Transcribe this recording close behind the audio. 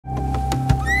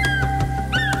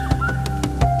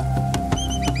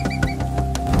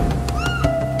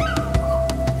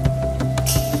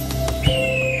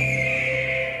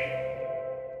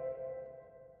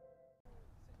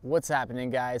What's happening,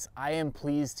 guys? I am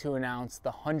pleased to announce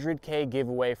the 100K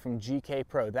giveaway from GK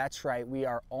Pro. That's right, we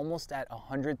are almost at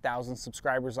 100,000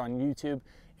 subscribers on YouTube,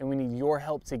 and we need your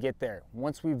help to get there.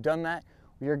 Once we've done that,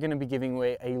 we are going to be giving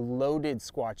away a loaded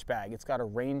Squatch bag. It's got a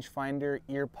rangefinder,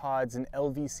 ear pods, an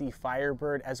LVC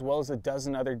Firebird, as well as a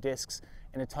dozen other discs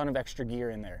and a ton of extra gear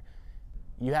in there.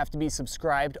 You have to be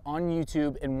subscribed on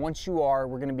YouTube, and once you are,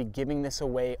 we're going to be giving this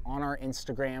away on our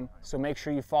Instagram, so make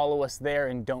sure you follow us there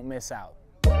and don't miss out.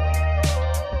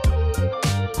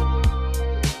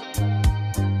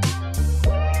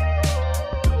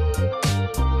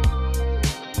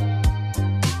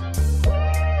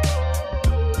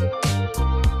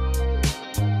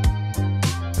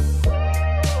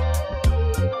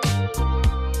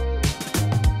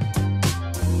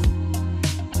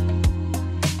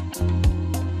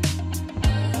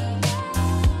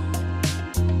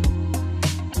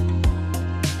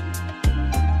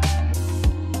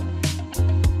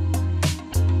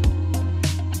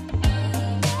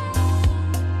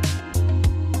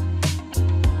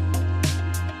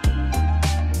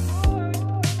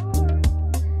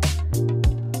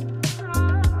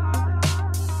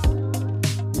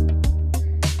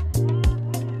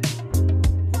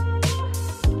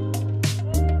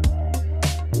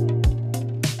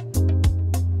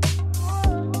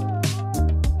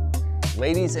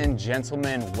 Ladies and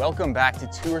gentlemen, welcome back to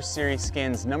Tour Series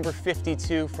Skins number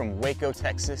 52 from Waco,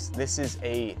 Texas. This is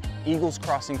a Eagles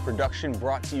Crossing production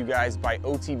brought to you guys by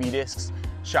OTB Discs,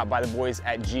 shot by the boys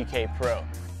at GK Pro.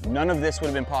 None of this would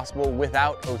have been possible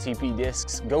without OTB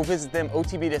Discs. Go visit them,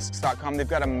 otbdiscs.com. They've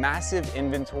got a massive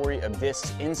inventory of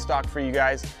discs in stock for you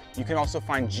guys. You can also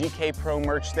find GK Pro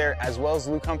merch there, as well as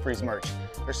Luke Humphries merch.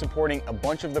 They're supporting a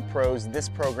bunch of the pros, this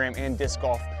program, and disc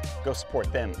golf. Go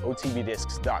support them,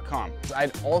 otbdiscs.com.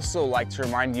 I'd also like to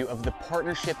remind you of the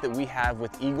partnership that we have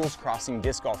with Eagles Crossing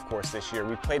Disc Golf Course this year.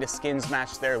 We played a skins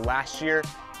match there last year.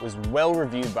 It was well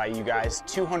reviewed by you guys,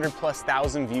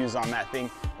 200,000+ views on that thing.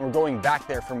 And we're going back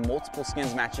there for multiple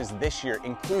skins matches this year,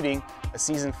 including a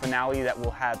season finale that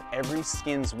will have every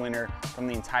skins winner from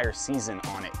the entire season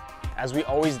on it. As we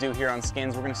always do here on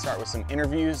Skins, we're gonna start with some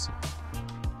interviews.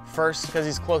 First, because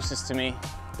he's closest to me.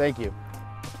 Thank you.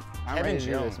 I'm ready to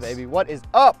do this, baby. What is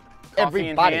up, Coffee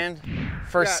everybody? in hand.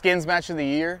 First skins match of the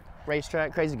year.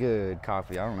 Racetrack, crazy good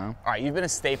coffee, I don't know. All right, you've been a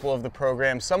staple of the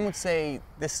program. Some would say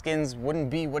this skins wouldn't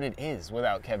be what it is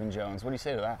without Kevin Jones. What do you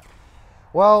say to that?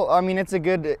 Well, I mean, it's a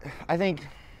good, I think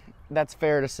that's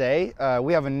fair to say.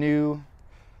 We have a new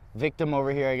victim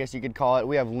over here, I guess you could call it.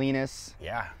 We have Liinus.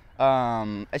 Yeah.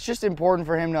 It's just important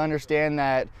for him to understand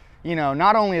that, you know,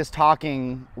 not only is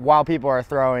talking while people are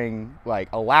throwing like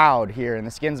allowed here in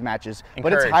the skins matches,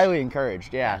 but it's highly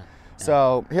encouraged. Yeah.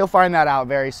 So he'll find that out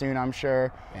very soon, I'm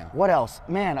sure. Yeah. What else?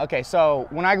 Man, okay, so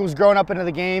when I was growing up into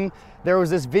the game, there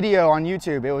was this video on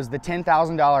YouTube. It was the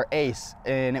 $10,000 ace,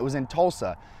 and it was in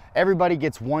Tulsa. Everybody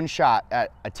gets one shot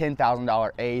at a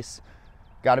 $10,000 ace.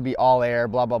 Got to be all air,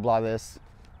 blah, blah, blah, this.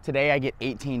 Today I get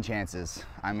 18 chances.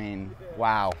 I mean,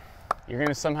 wow. You're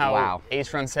gonna somehow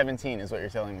ace run 17 is what you're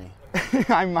telling me.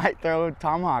 I might throw a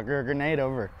tomahawk or a grenade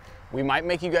over. We might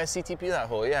make you guys CTP that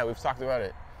hole. Yeah, we've talked about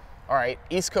it. All right,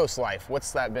 East Coast life,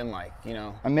 what's that been like, you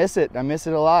know? I miss it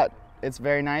a lot. It's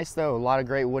very nice though, a lot of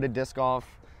great wooded disc golf.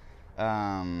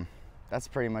 That's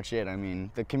pretty much it. I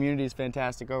mean, the community is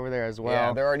fantastic over there as well.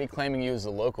 Yeah, they're already claiming you as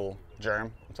a local,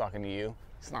 Germ. I'm talking to you.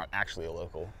 It's not actually a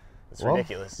local. It's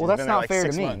ridiculous. Well, that's not fair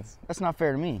to me. That's not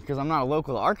fair to me because I'm not a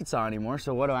local to Arkansas anymore,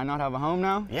 so what, do I not have a home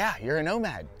now? Yeah, you're a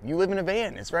nomad. You live in a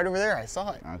van. It's right over there. I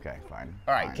saw it. Okay, fine.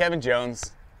 All right, Kevin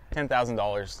Jones,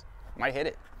 $10,000. Might hit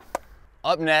it.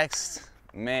 Up next,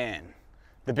 man,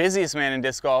 the busiest man in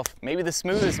disc golf, maybe the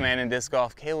smoothest man in disc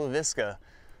golf, Cale Leiviska.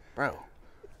 Bro,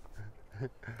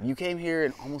 you came here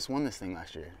and almost won this thing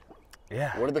last year.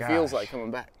 Yeah. What are the feels like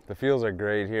coming back? The feels are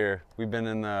great here. We've been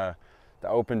in the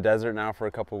open desert now for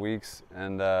a couple weeks,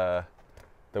 and the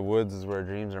woods is where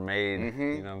dreams are made.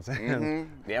 You know what I'm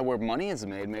saying? Yeah, where money is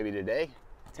made maybe today.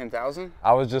 10,000?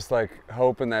 I was just like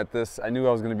hoping that I knew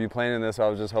I was going to be playing in this, so I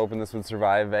was just hoping this would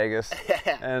survive Vegas.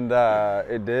 And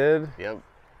it did. Yep.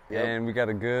 And we got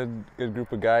a good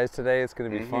group of guys today. It's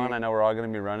going to be fun. I know we're all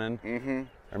going to be running.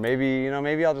 Or maybe, you know,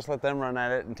 maybe I'll just let them run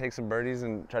at it and take some birdies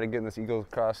and try to get in this Eagles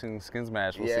Crossing skins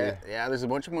match. We'll see. Yeah, there's a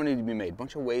bunch of money to be made, a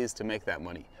bunch of ways to make that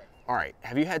money. All right,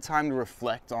 have you had time to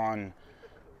reflect on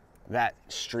that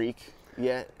streak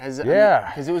yet? Yeah.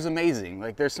 Because it was amazing.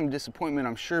 Like, there's some disappointment,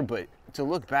 I'm sure, but to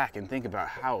look back and think about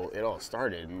how it all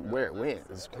started and where it went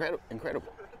is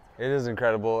incredible. It is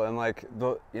incredible, and like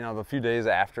the few days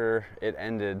after it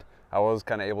ended, I was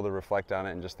kind of able to reflect on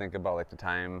it and just think about like the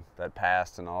time that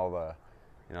passed and all the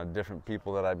you know, different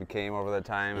people that I became over that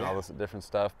time and all this different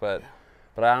stuff. But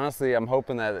honestly, I'm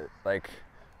hoping that, like,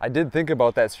 I did think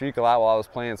about that streak a lot while I was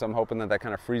playing, so I'm hoping that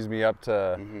kind of frees me up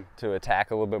to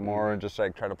attack a little bit more and just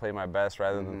like try to play my best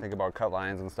rather than think about cut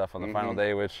lines and stuff on the final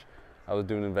day, which I was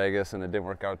doing in Vegas and it didn't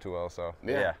work out too well. So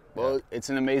yeah. Well, it's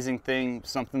an amazing thing,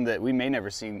 something that we may never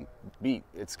see beat.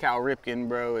 It's Cal Ripken,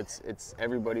 bro. It's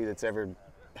everybody that's ever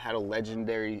had a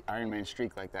legendary Ironman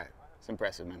streak like that. It's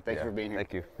impressive, man. Thank you for being here.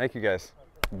 Thank you. Thank you, guys.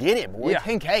 Get it, boy.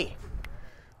 10K.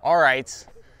 All right.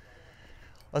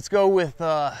 Let's go with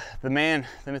the man,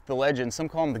 the myth, the legend. Some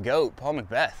call him the GOAT, Paul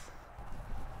McBeth.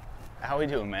 How we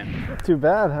doing, man? Not too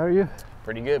bad. How are you?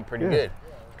 Pretty good, pretty good.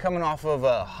 Coming off of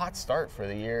a hot start for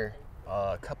the year.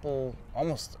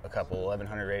 Almost a couple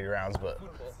 1,100 rated rounds, but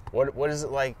what is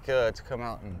it like to come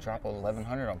out and drop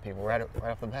 1,100 on people right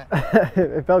off the bat?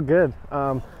 It felt good.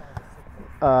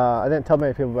 I didn't tell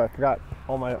many people, but I forgot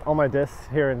all my discs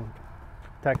here in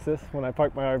Texas when I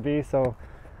parked my RV, so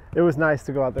it was nice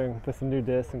to go out there and put some new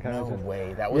discs and kind of. No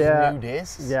way, that was new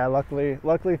discs? Yeah, luckily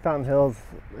Fountain Hills,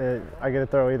 I get to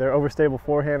throw either overstable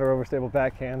forehand or overstable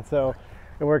backhand, so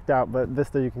it worked out. But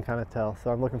Vista, you can kind of tell.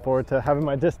 So I'm looking forward to having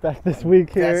my disc back this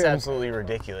week here. That's absolutely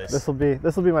ridiculous. This will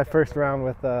be my first round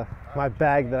with my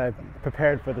bag that I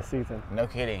prepared for the season. No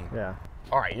kidding. Yeah.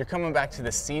 All right, you're coming back to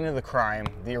the scene of the crime,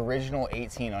 the original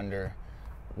 18 under.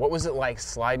 What was it like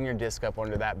sliding your disc up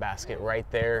under that basket right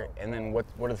there? And then what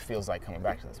are the feels like coming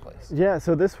back to this place? Yeah,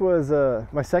 so this was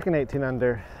my second 18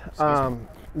 under.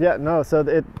 Yeah, no, so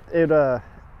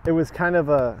it was kind of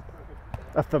a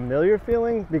familiar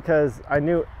feeling because I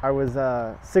knew I was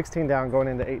 16 down going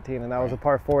into 18, and that was a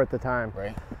par 4 at the time.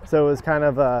 Right. So it was kind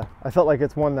of I felt like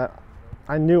it's one that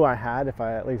I knew I had if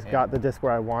I at least got the disc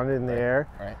where I wanted in the air.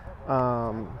 Right.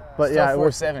 But still yeah,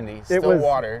 470, still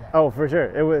water. Oh, for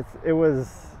sure. It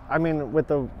was. I mean, with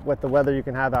the weather you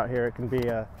can have out here, it can be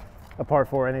a par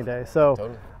 4 any day. So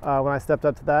when I stepped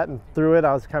up to that and threw it,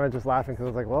 I was kind of just laughing because I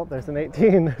was like, well, there's an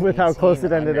 18 with how close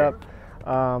it ended up.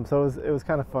 So it was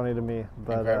kind of funny to me.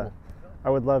 But I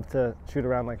would love to shoot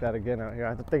around like that again out here.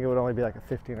 I think it would only be like a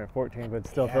 15 or 14, but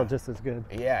still feel just as good.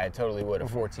 Yeah, it totally would. A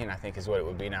 14, I think, is what it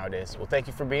would be nowadays. Well, thank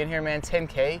you for being here, man.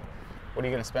 10K. What are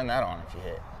you going to spend that on if you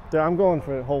hit? Dude, I'm going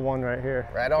for hole 1 right here.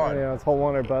 Right on. You know, it's hole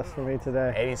 1 or bust for me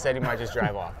today. Eddie said he might just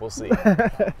drive off. We'll see.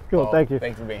 Cool, thank you.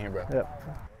 Thanks for being here, bro. Yep.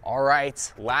 All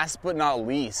right, last but not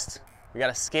least, we got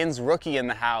a skins rookie in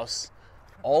the house,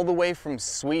 all the way from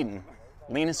Sweden,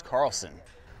 Liinus Carlsson.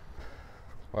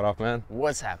 What up, man?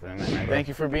 What's happening, man? Thank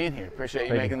you for being here. Appreciate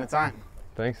you making the time.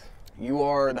 Thanks. You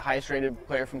are the highest rated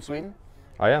player from Sweden?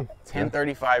 I am.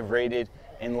 1035 rated.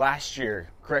 And last year,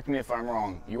 correct me if I'm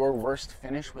wrong, your worst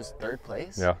finish was 3rd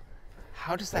place? Yeah.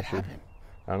 How does that happen?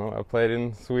 I don't know. I played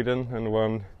in Sweden and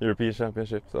won European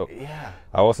Championship, so yeah.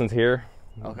 I wasn't here.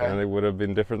 Okay. And it would have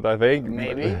been different, I think.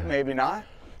 Maybe, maybe not.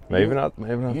 Maybe not,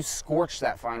 maybe not. You scorched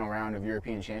that final round of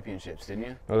European Championships, didn't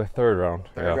you? No, the 3rd round.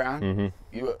 Third round?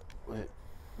 Mm-hmm. You, was it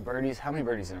birdies? How many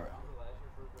birdies in a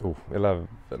row? Ooh, 11,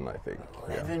 I think.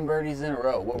 11 birdies in a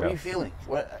row. What were you feeling?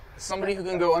 Somebody who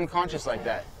can go unconscious like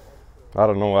that. I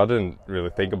don't know. I didn't really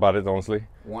think about it, honestly.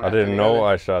 I didn't know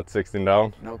I shot 16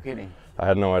 down. No kidding. I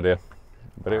had no idea.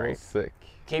 But it was sick.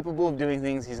 Capable of doing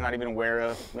things he's not even aware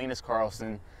of. Liinus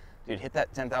Carlsson. Dude, hit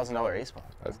that $10,000 ace ball.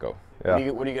 Let's go.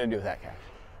 Yeah. What are you going to do with that cash?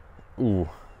 Ooh,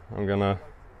 I'm going to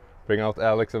bring out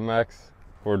Alex and Max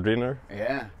for dinner.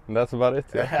 Yeah. And that's about it.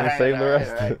 Yeah. And save the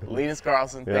rest. Right. Liinus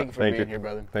Carlsson, thank you for being here,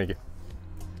 brother. Thank you.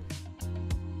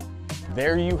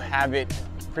 There you have it.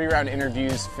 Pre-round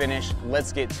interviews finished.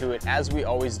 Let's get to it, as we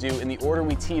always do. In the order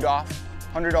we teed off,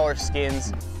 $100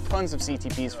 skins, tons of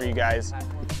CTPs for you guys.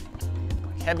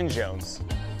 Kevin Jones.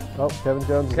 Oh, Kevin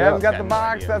Jones. Kevin got the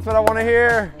box. That's what I want to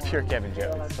hear. Pure Kevin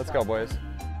Jones. Let's go, boys.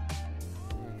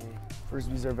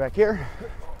 Frisbees are back here.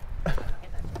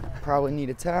 Probably need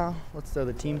a towel. Let's throw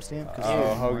the team stamp.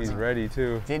 Oh, Hoagie's ready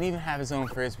too. Didn't even have his own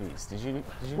Frisbees. Did you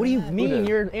what do you mean?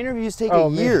 Your interviews take a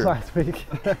year. Last week.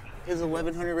 His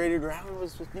 1,100 rated round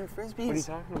was with new Frisbees. What are you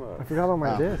talking about? I forgot all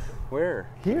my discs. Where?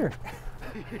 Here.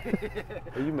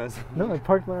 Are you messing? No, I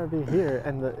parked my RV here,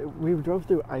 and we drove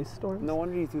through ice storms. No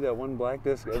wonder you threw that one black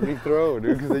disc every throw,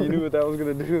 dude, because you knew what that was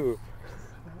gonna do.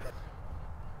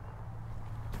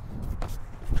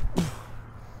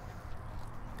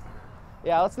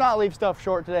 Yeah, let's not leave stuff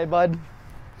short today, bud.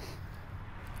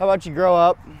 How about you grow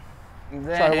up?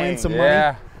 Try to win some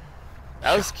money.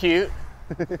 That was cute.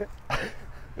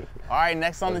 All right,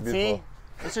 next on the tee,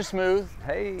 Mr. Smooth.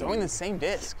 Hey. Throwing the same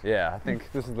disc. Yeah, I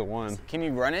think this is the one. Can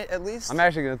you run it at least? I'm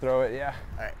actually gonna throw it, yeah.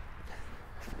 All right.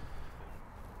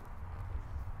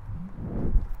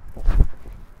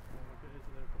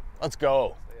 Let's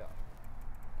go.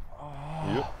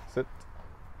 Yep. Sit.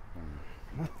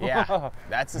 Yeah,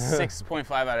 that's a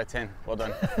 6.5 out of 10. Well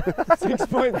done.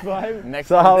 6.5. Next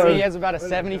Solid. one. he has about a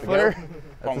 70-footer.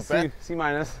 That's a C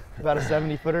minus. About a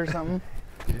 70-footer or something.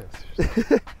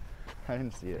 Yes. I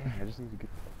didn't see it. I just need to get.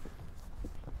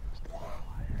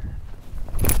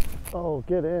 Oh,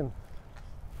 get in.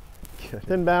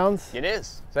 10 bounds. It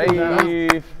is. Safe.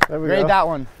 There we Grade go. that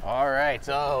one. All right.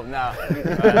 Oh, no.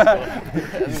 That's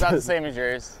cool. It's about the same as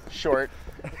yours. Short.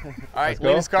 All right,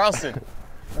 Liinus Carlsson.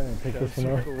 I didn't take this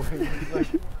one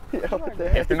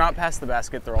off. If they're not past the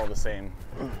basket, they're all the same.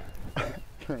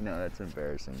 I know, that's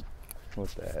embarrassing. What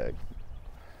the heck?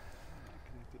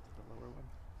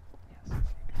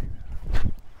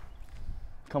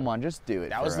 Come on, just do it.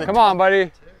 That was for the us. Come on,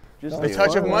 buddy. Just The do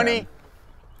touch it. of money.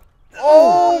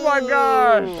 Oh my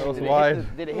gosh. That was Did it wide.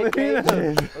 hit did it hit Cale?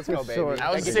 Let's go, baby. Short.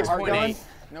 That was Get your heart 6.8. going?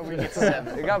 Nobody gets a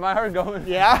 7. It got my heart going.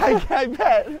 Yeah, I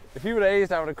bet. If he would have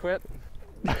aced, I would have quit.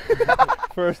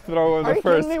 First throw of Are the you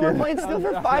first kidding me? We're skin. playing still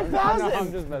for No, I'm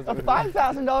 $5,000. just messing A with you.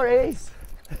 $5,000 ace.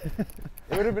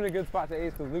 It would have been a good spot to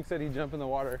ace because Luke said he'd jump in the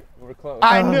water. We're close.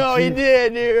 I know he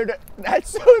did, dude. That's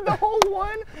so the hole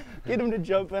one. Get him to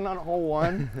jump in on a hole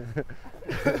one.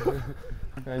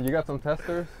 And you got some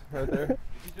testers right there.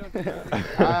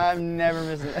 I'm never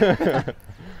missing it.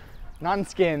 Not in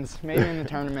skins, maybe in the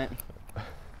tournament.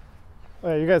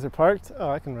 Oh, you guys are parked? Oh,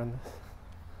 I can run this.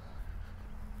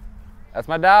 That's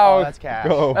my dog. Oh, that's cash.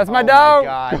 Go. That's my Oh dog.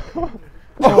 God. Oh,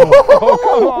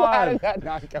 come How on. did that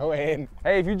not go in?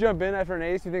 Hey, if you jump in after an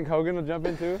ace, you think Hogan will jump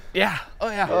in too? Yeah. Oh,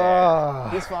 yeah. Oh.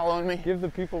 He's following me. Give the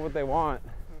people what they want.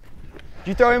 Did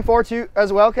you throw in 4-2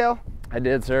 as well, Cale? I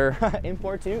did, sir. In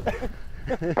 4-2?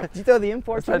 Did you throw the in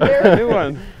 4-2 That's a there? new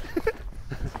one.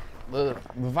 The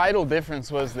vital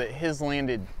difference was that his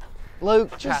landed Luke,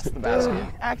 past just the basket.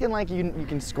 acting like you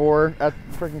can score at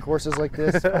freaking courses like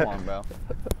this. Come on, bro.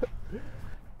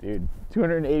 Dude,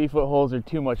 280-foot holes are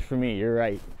too much for me. You're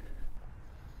right.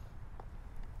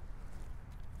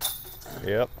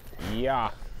 Yep. Yeah.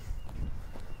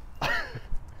 What's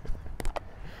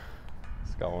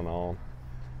going on?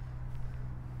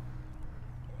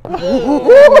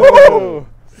 Woo!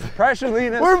 Pressure,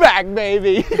 Liinus. We're back,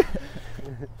 baby.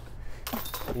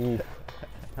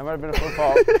 That might have been a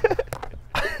football.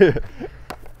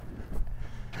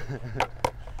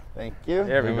 Thank you.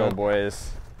 There we go,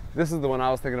 boys. This is the one I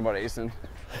was thinking about acing.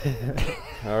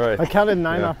 All right. I counted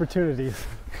 9 opportunities.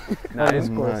 Nice.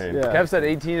 course, yeah. Kev said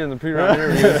 18 in the pre-round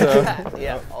interview, so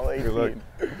Yeah, all 18. good luck.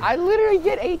 I literally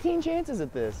get 18 chances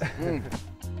at this.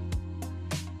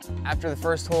 After the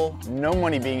first hole, no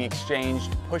money being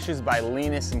exchanged, pushes by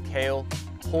Liinus and Cale.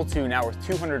 Hole 2 now worth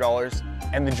 $200.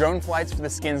 And the drone flights for the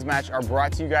skins match are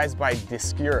brought to you guys by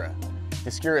Discura.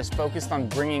 Discura is focused on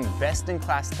bringing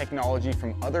best-in-class technology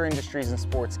from other industries and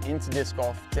sports into disc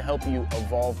golf to help you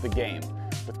evolve the game.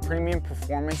 With premium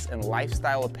performance and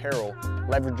lifestyle apparel,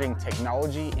 leveraging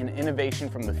technology and innovation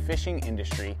from the fishing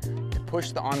industry to push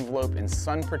the envelope in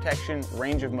sun protection,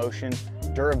 range of motion,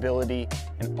 durability,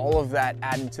 and all of that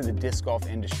added to the disc golf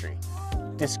industry.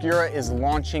 Discura is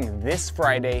launching this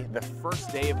Friday, the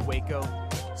first day of Waco.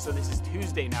 So this is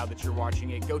Tuesday now that you're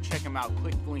watching it. Go check them out.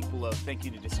 Click the link below. Thank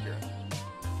you to Discura.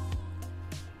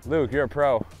 Luke, you're a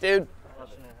pro. Dude,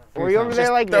 Were you over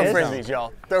there like throw this? frisbees,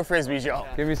 y'all. Throw frisbees, y'all.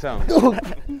 Give me some.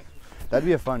 That'd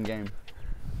be a fun game.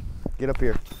 Get up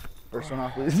here. First one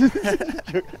off, please.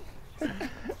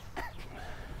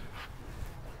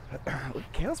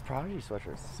 Cale's Prodigy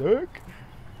sweatshirt. Sick.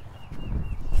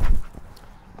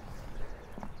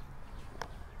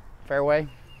 Fairway.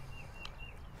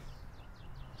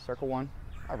 Circle one.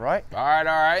 All right. All right,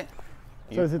 all right.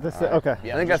 So is it the okay?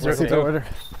 Yeah, I think that's just circle rotate.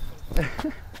 two.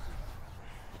 Order.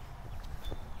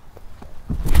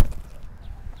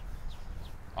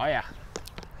 Oh, yeah.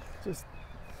 Just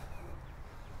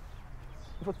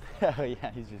What the hell?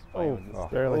 Yeah, he's just playing with this.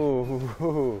 barely.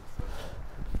 Ooh.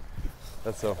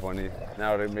 That's so funny.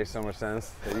 Now it makes so much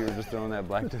sense that you were just throwing that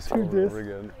black disc over and over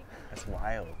again. That's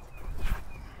wild.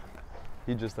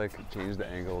 He just like changed the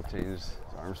angle, changed his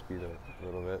arm speed a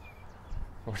little bit.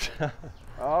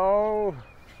 Oh!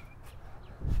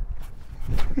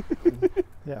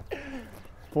 Yeah.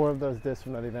 4 of those discs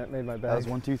from that event made my That was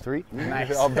bag. 1, 2, 3.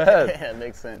 Nice. I'll bet. Yeah,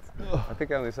 makes sense. I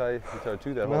think I only saw you saw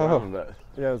 2 that whole No. round, but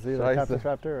Yeah, it was either Nice. Captain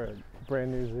Raptor or a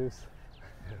brand new Zeus.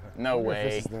 No This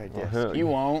way. is the right disc. Uh-huh. You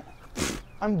won't.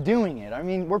 I'm doing it. I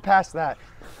mean, we're past that.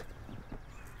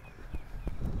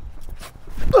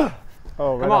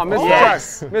 Oh, right come off on, the- Mr.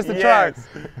 Yes. Truck. Mr. Yes.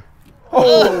 Truck.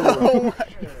 Oh,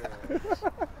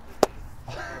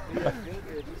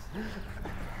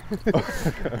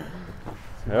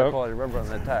 High quality rubber on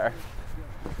that tire.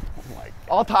 my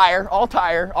All tire,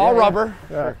 all rubber.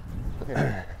 Yeah.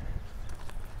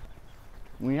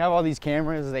 When you have all these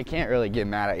cameras, they can't really get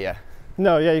mad at you.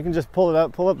 No, yeah, you can just pull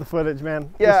up the footage,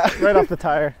 man. Yeah. Just right off the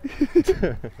tire.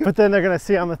 But then they're gonna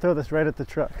see I'm gonna throw this right at the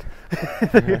truck.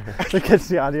 They catch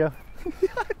the audio.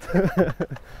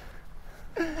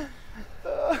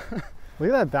 Look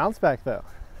at that bounce back though.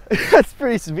 That's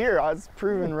pretty severe. It's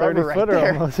proven rubber right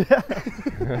there. Almost. Yeah.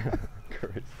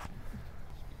 Crazy.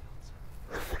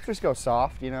 Just go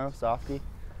soft, you know, softy.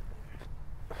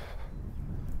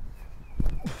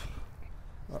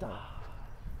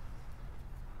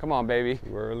 Come on, baby.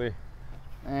 Too early.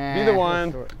 Be the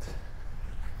one.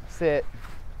 Sit.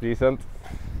 Decent.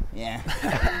 Yeah.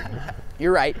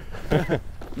 You're right.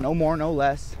 No more, no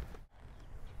less.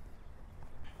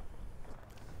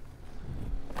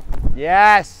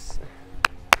 Yes.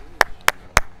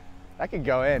 That could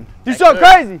go in. Do something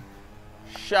crazy.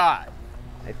 Shot.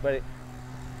 Nice, buddy.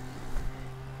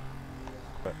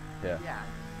 But, yeah. Yeah.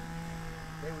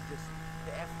 They would just,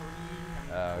 the F3.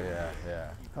 Oh, yeah.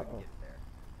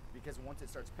 Because once it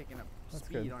starts picking up That's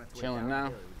speed good. on its way Chilling down, now.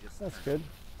 it would just, That's good.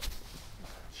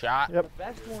 Shot. Yep. the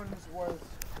best ones was,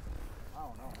 I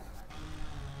don't know.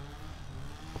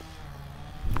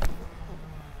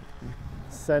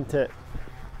 Sent it.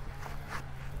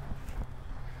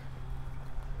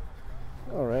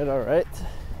 All right.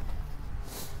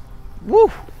 Woo!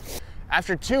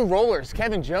 After 2 rollers,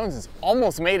 Kevin Jones has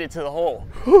almost made it to the hole.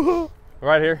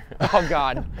 Right here. Oh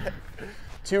God.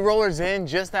 2 rollers in,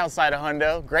 just outside of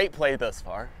Hundo. Great play thus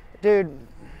far. Dude,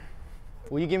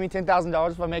 will you give me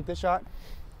 $10,000 if I make this shot?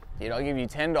 Dude, I'll give you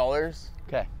 $10.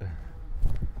 Okay.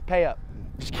 Pay up.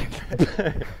 Just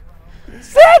kidding.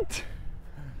 Sit!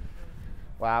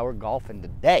 Wow, we're golfing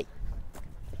today.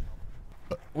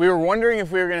 We were wondering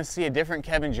if we were going to see a different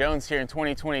Kevin Jones here in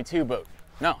 2022, but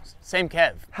no, same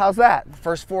Kev. How's that?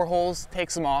 First 4 holes,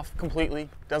 takes them off completely,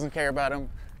 doesn't care about them.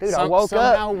 Dude, I woke up.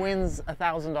 Somehow wins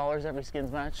 $1,000 every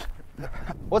skins match.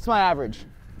 What's my average?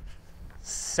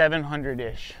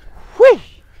 700-ish. Whee!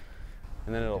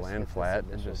 And then it'll land flat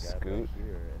and just scoot.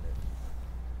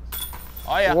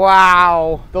 Oh yeah.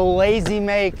 Wow, the lazy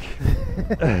make.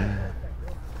 I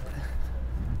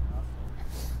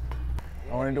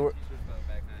wanted to.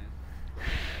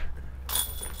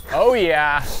 Oh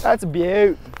yeah. That's a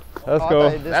beaut. Let's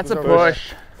go. That's a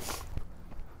push.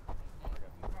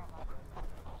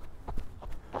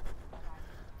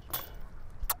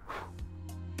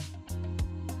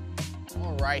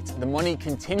 All right, the money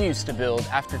continues to build.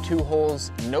 After 2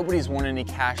 holes, nobody's won any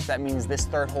cash. That means this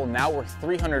 3rd hole now worth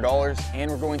 $300,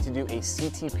 and we're going to do a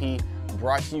CTP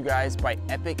brought to you guys by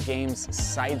Epic Games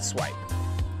Sideswipe.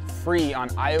 Free on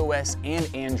iOS and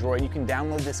Android. You can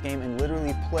download this game and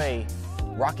literally play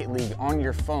Rocket League on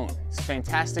your phone. It's a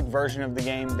fantastic version of the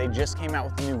game. They just came out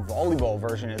with a new volleyball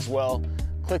version as well.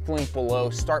 Click the link below,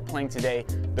 start playing today.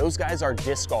 Those guys are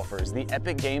disc golfers. The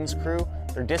Epic Games crew,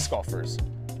 they're disc golfers.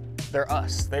 They're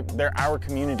us, they're our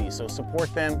community, so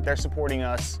support them, they're supporting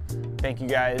us. Thank you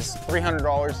guys.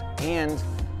 $300 and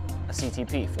a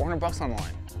CTP, 400 bucks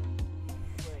online.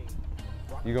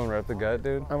 You going right up the gut,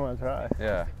 dude? I'm gonna try.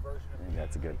 Yeah. I think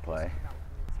that's a good play.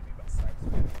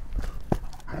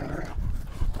 The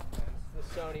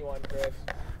Sony one, Chris.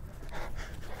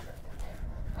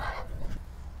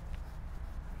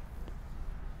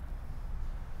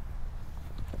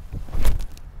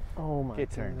 Oh my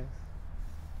Get turned. goodness.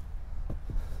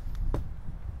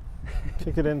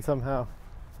 Kick it in somehow.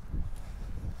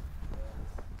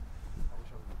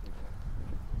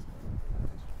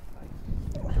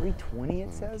 $320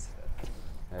 it says?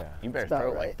 Yeah. You better About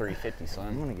throw it right. like 350, son.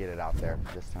 I'm gonna get it out there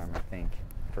this time, I think.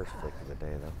 First flick of the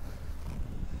day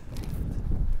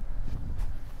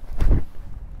though.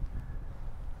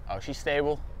 Oh, she's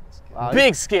stable. Wow,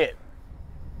 Big skip.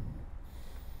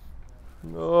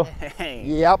 No. Hey,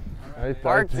 Yep. I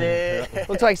parked it.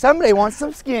 Looks like somebody wants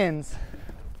some skins.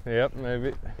 Yep,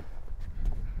 maybe.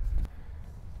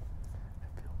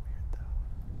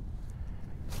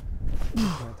 My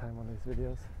time on these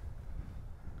videos.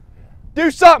 Do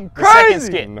something The second crazy!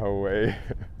 skip. No way.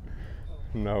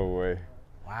 No way.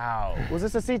 Wow. Was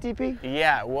this a CTP?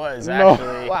 Yeah, it was No.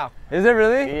 actually. Wow, Is it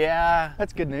really? Yeah,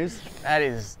 that's good news. that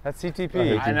is. That's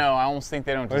CTP. I know. I almost think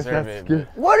they don't deserve it. but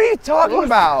What are you talking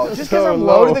about? Just because so I'm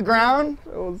low to low. the ground?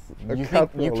 That was a You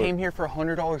cup think you roller. came here for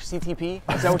 $100 CTP?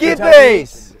 Is that what you're Skip telling me?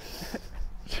 base!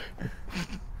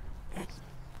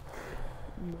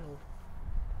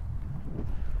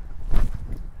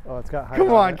 Oh, it's got high.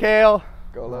 Come on, Cale.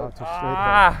 Go Oh, low. too straight there.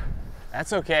 Ah,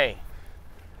 that's okay,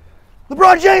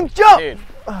 LeBron James, jump! dude.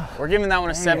 We're giving that one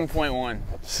a 7.1.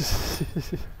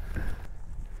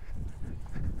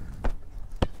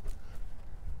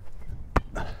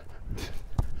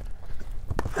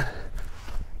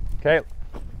 Okay.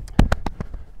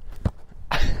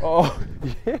 Oh,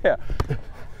 yeah.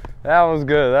 That was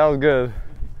good. That was good.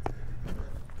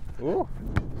 Ooh.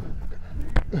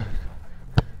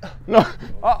 No.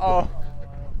 Uh-oh.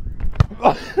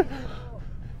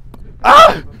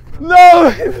 Ah! No!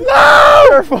 No!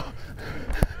 Careful.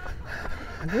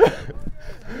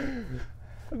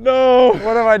 No!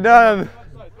 What have I done?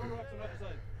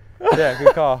 Yeah,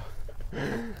 good call.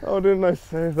 Oh, didn't I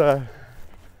save that?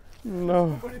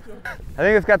 No. I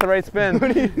think it's got the right spin.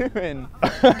 What are you doing?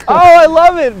 Oh, I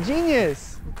love it.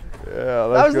 Genius. Yeah,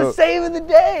 that was the save of the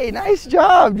day. Nice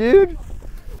job, dude.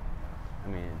 I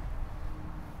mean,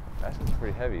 that's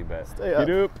pretty heavy, but Stay up.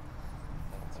 Get up.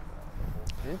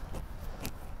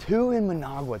 2 in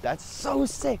Managua. That's so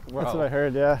sick, bro. That's what I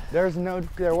heard, yeah. There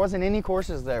wasn't any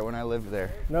courses there when I lived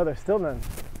there. No, there's still none.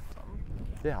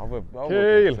 Yeah, I'll whip.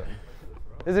 Cale.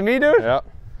 Is it me, dude? Yeah.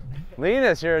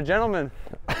 Liinus, you're a gentleman.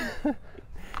 It's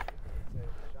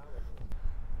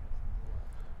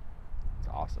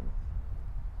awesome.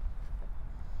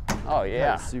 Oh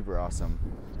yeah. That's super awesome.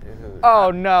 Dude. Oh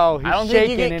no, he's I don't think you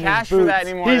shaking get in cash his boots. for that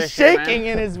anymore. He's this year, shaking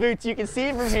man. in his boots. You can see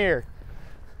it from here.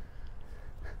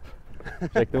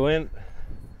 Check the wind.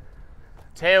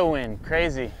 Tailwind,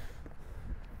 crazy.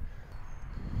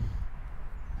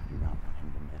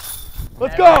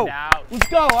 Let's Never go. doubt. Let's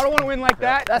go. I don't want to win like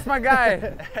that. That's my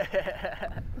guy.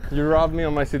 You robbed me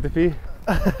on my CTP.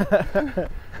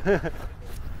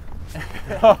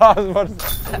 Oh, I was about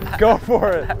to go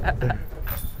for it.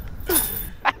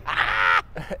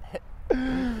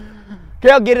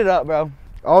 Cale, get it up, bro.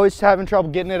 Always having trouble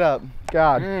getting it up.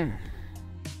 God. All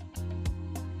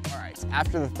right,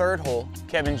 after the third hole,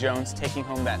 Kevin Jones taking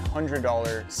home that $100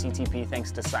 CTP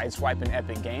thanks to Sideswipe and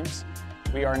Epic Games.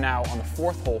 We are now on the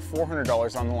fourth hole,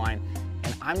 $400 on the line,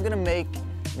 and I'm gonna make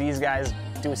these guys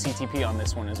do a CTP on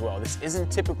this one as well. This isn't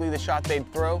typically the shot they'd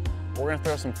throw. We're gonna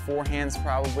throw some forehands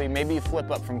probably, maybe a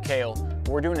flip up from Cale.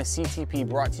 We're doing a CTP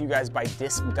brought to you guys by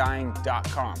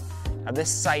DiscDying.com. Now this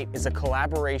site is a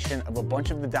collaboration of a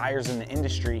bunch of the dyers in the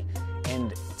industry,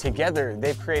 and together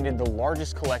they've created the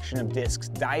largest collection of discs,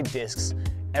 dyed discs,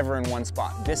 ever in one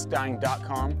spot.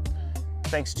 DiscDying.com.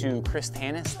 Thanks to Chris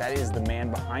Tannis, that is the man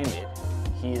behind it.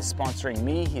 He is sponsoring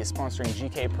me, he is sponsoring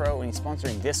GK Pro, and he's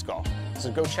sponsoring Disc Golf.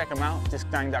 So go check them out,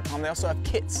 DiscDying.com. They also have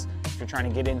kits if you're trying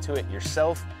to get into it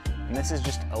yourself. And this is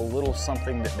just a little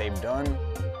something that they've done.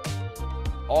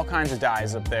 All kinds of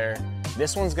dyes up there.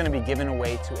 This one's gonna be given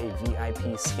away to a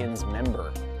VIP Skins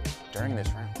member during this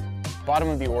round. Bottom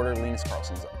of the order, Liinus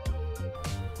Carlsson's up.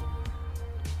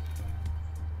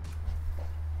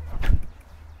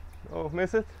 Oh,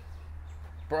 miss it?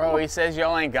 Bro, he says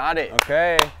y'all ain't got it.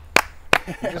 Okay.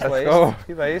 Let's go.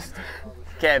 He laced.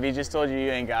 Kev, he just told you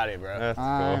you ain't got it, bro. Let's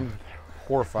I'm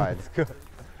horrified. go.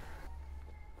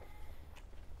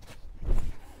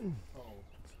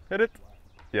 Hit it.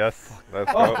 Yes.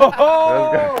 Let's go.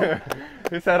 Oh! Let's go.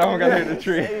 He said I'm gonna hit the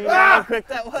tree. You know how quick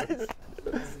that was?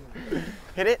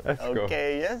 Hit it. Let's go.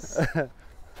 Okay, yes.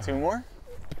 2 more.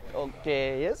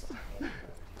 Okay, yes.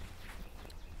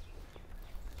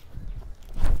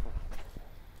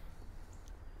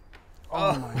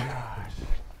 Oh my gosh.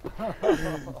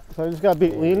 So I just got to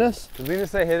beat Liinus. Did Liinus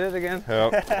say hit it again?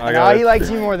 Yep. No, he likes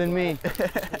you more than me.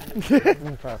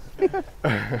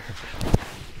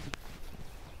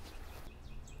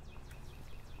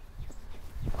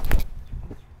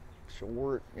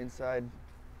 Short inside.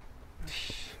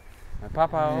 My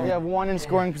papa. We have 1 in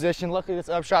scoring position. Luckily, this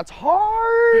upshot's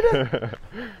hard.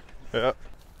 Yep.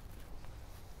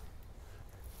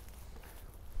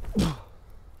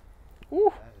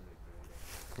 Ooh.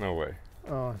 No way.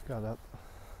 Oh, I got up.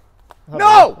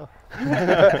 No!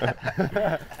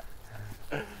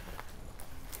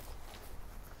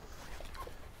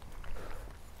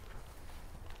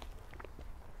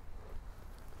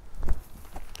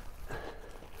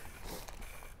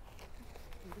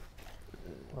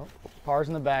 Well, Par's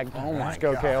in the bag. Oh my Let's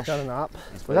go, gosh. Cale. got an op.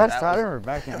 Was that starter or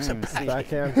backhand? I didn't even see.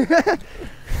 Backhand.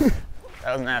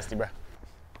 That was nasty, bro.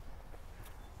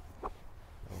 Oh,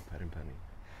 Penny Penny.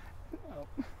 Oh.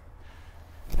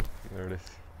 There it is.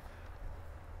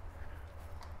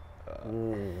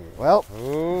 Well,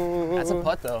 That's a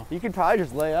putt, though. you could probably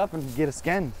just lay up and get a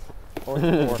skin. Or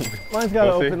Mine's got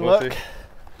an open We'll look. see.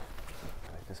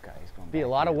 This guy, he's going be a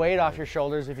lot of weight off your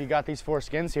shoulders if you got these 4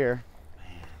 skins here.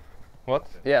 What?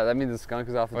 Yeah, that means the skunk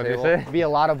is off the What table. did you say? Be a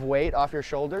lot of weight off your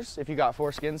shoulders if you got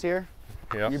 4 skins here.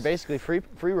 Yeah. You're basically free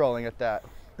rolling at that.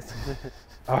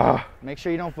 Make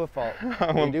sure you don't foot fault.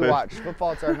 You do watch. Foot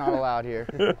faults are not allowed here.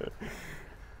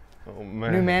 Oh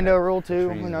man. New Mando rule too.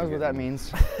 trees Who knows are what that getting-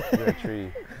 means? That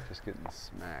tree just getting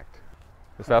smacked.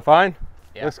 Is that fine?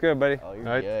 Yeah. Looks good, buddy. Oh,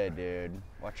 you're good, dude.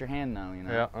 Watch your hand though, you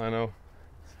know. Yeah, I know.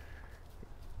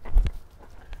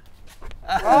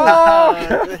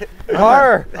 Oh!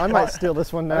 Par! I might steal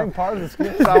this one now. I think Par's the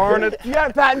skin souring it. You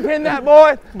gotta pat and pin that,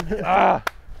 boy! Ah.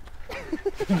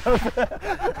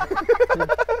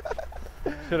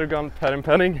 Should have gone pet and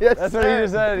penning. Yes, That's what he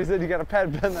just said. He said you got to pet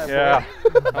and pen that. Yeah.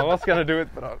 I was gonna do it,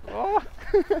 but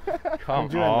come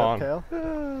Did you on. end up,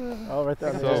 Cale? Oh, right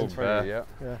there. So Yeah. bad.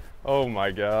 Yeah. Oh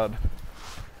my God.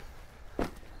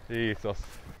 Jesus.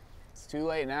 It's too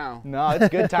late now. No, it's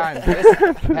good time. Just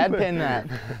head pin that.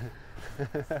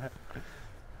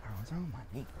 What's wrong with my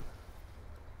knee?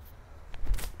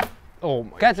 Oh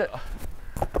my. Catch it.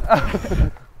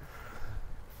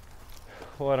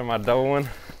 What am I doing?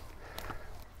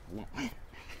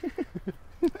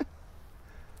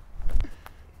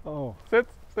 Oh. Sit.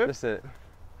 Just sit.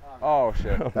 Oh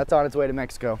shit. That's on its way to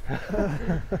Mexico.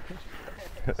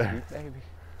 Sweet baby.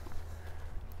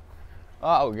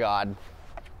 Oh God.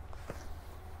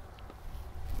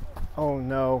 Oh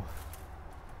no.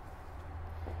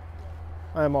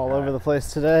 I'm all over the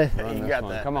place today. You got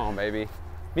that. Come on, baby.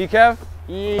 Me, Kev?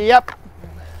 Yep.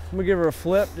 I'm gonna give her a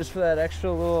flip just for that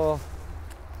extra little.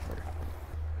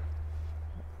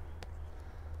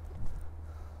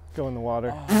 Go in the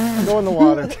water. Go in the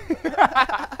water.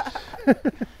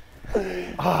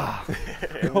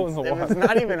 Go in the It was water.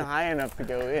 not even high enough to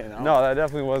go in. No, that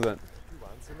definitely wasn't.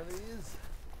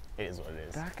 It is what it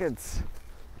is. Buckets.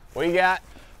 What you got?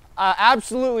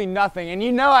 Absolutely nothing. And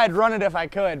you know I'd run it if I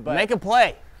could, but Make a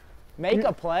play. make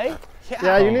a play?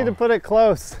 Yeah, you need to put it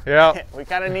close. Yeah. We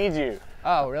kind of need you.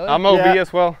 Oh, really? I'm OB Yeah.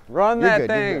 as well. Run You're that good,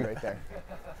 thing. you're good right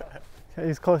there.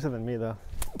 He's closer than me though.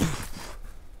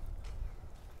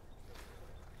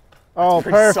 Oh,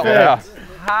 pretty perfect. solid. Yeah.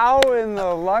 How in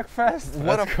the luck fest?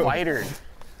 What a fighter.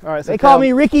 All right, so They call Cale,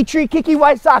 me Ricky Tree Kiki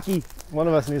Waisaki. one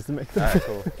of us needs to make the Alright,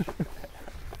 cool.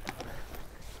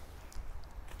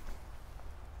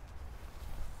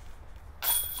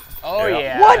 Oh Yeah.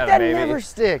 yeah. What? That baby. never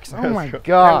sticks. Oh my Kev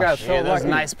got gosh. so Yeah, those lucky.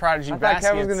 nice prodigy I thought baskets.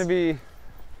 Kev was gonna be.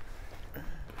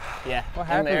 Yeah. What in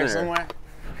happened there there?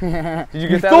 somewhere. Did you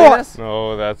get that, thought- Liinus?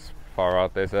 No, that's far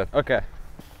out. They said. Okay.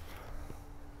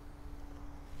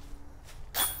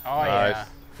 Oh Nice. yeah.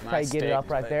 Try to Nice get it steak. up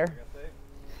right there.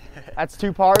 That's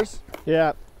 2 pars.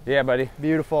 Yeah. Yeah, buddy.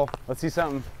 Beautiful. Let's see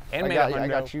something. And I made got, a I hundo.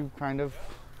 got you kind of.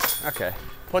 Okay.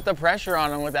 Put the pressure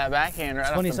on him with that backhand right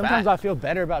off Funny, the sometimes bat. I feel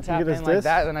better about get tapping his in like disc?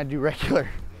 that than I do regular.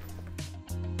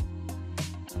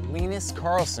 Liinus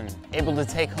Carlsson able to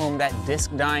take home that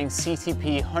disc dying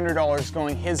CTP, $100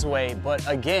 going his way, but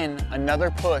again, another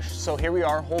push. So here we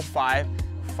are, hole 5,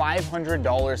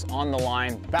 $500 on the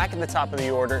line, back at the top of the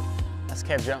order. That's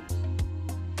Kev Jones.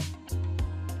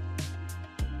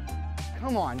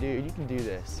 Come on, dude, you can do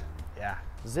this. Yeah.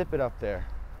 Zip it up there.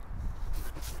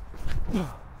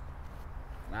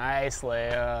 Nice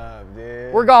layup,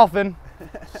 dude. We're golfing.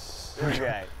 Good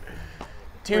guy.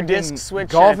 2 disc switch and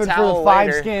a Golfing for towel the 5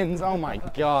 later. skins. Oh my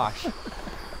gosh.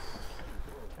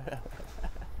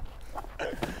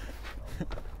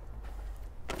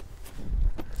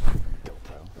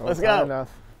 Let's It's not go.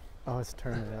 enough. Oh, it's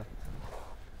turned enough.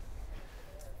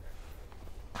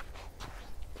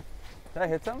 Did I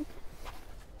hit something?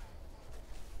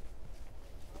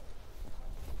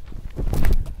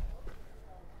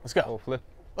 Let's go. Oh, flip.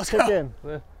 Let's Kick go. in.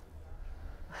 Flip.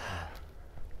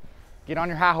 Get on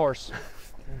your high horse.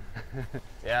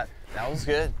 Yeah, that was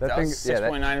good. That That, thing- was yeah,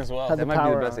 that- 6.9 as well. Had That the might be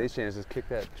power the best on. ace chance. Just kick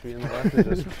that tree in the left and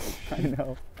just. I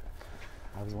know.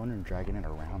 I was wondering dragging it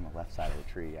around the left side of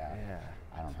the tree. Yeah. Yeah.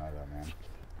 I don't know though, man.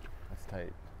 That's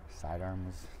tight. Sidearm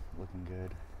was looking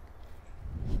good.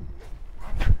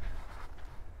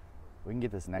 We can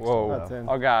get this next Whoa. one That's though. in.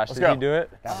 Oh gosh, Let's did go. he do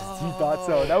it? That was, you thought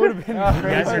so. That would have been You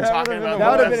crazy. guys are talking about That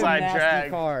would the have been a left side nasty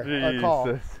drag. car, or call.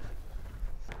 Jesus.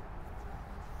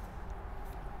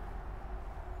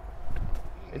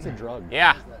 It's a drug.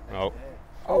 Yeah. Oh.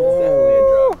 Oh, it's definitely a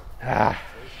drug. Ah.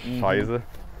 Scheiße.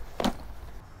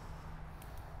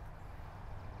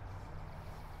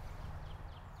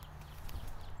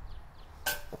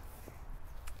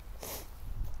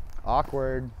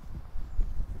 Awkward.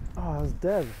 Oh, I was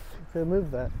dead. Could have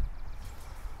moved that.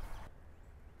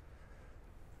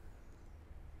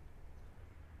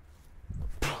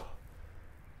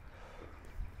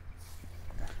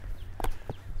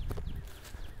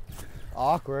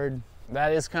 Awkward.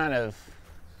 That is kind of.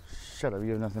 Shut up,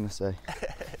 you have nothing to say.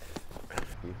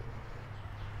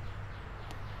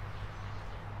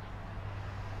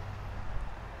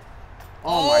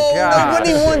 Oh my God.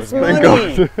 Nobody wants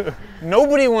money.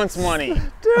 Nobody wants money.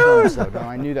 So, no,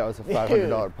 I knew that was a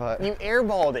 $500 putt. You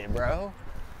airballed it, bro.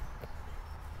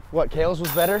 What, Cale's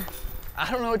was better? I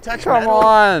don't know what touch Come metal.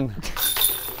 on.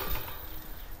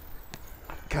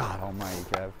 God almighty,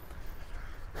 Kev.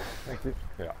 Thank you.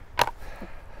 Yeah.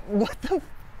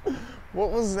 What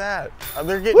was that? Oh,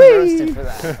 they're getting Whee! roasted for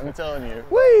that. I'm telling you.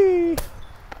 Whee!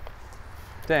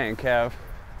 Dang, Kev.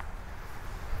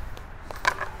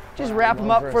 Just wrap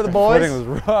them up for the boys. Footing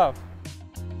was rough.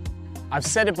 I've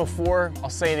said it before, I'll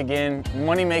say it again,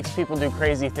 money makes people do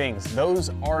crazy things. Those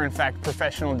are in fact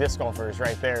professional disc golfers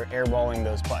right there airballing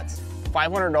those putts.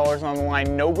 $500 on the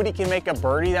line, nobody can make a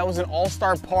birdie. That was an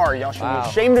all-star par. Y'all should be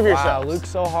ashamed of yourselves. Wow, Luke's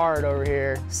so hard over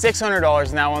here.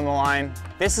 $600 now on the line.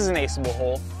 This is an aceable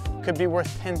hole. Could be worth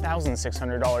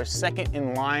 $10,600. Second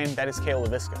in line, that is Cale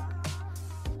Leiviska.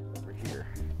 Over here.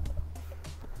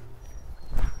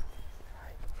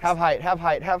 Have height, have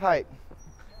height, have height.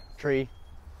 Tree.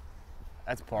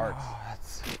 That's parts. Oh,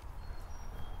 that's...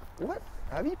 What?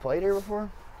 Have you played here before?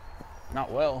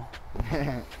 Not well.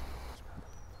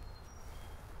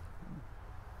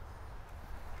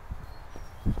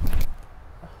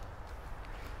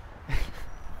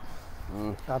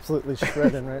 Absolutely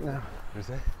shredding right now. Where's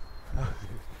that?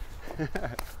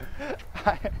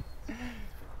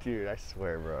 Dude, I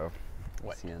swear, bro.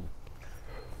 What? I'm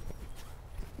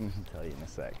gonna tell you in a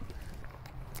sec.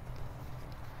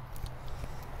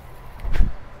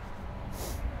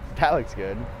 That looks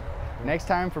good. Next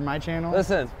time for my channel,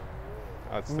 Listen.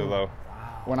 Oh, it's too low.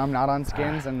 when I'm not on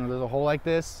skins and there's a hole like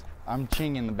this, I'm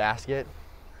chinging the basket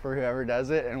for whoever does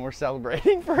it, and we're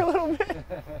celebrating for a little bit.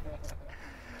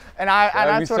 And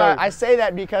that's what I say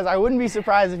that because I wouldn't be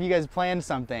surprised if you guys planned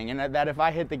something, and that if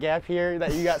I hit the gap here,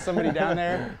 that you got somebody down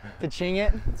there to ching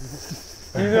it.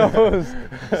 Who knows?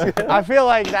 I feel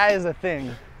like that is a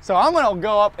thing. So I'm gonna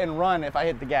go up and run if I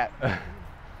hit the gap.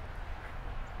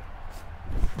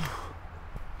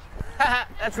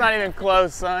 That's not even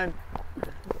close, son.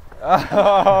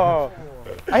 Oh.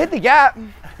 I hit the gap.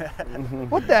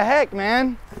 What the heck,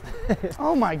 man?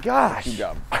 Oh my gosh. Good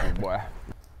job, big boy.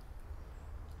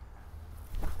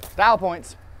 Style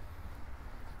points.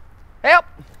 Help.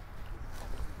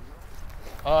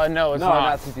 No, it's No, not.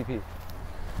 not CTP.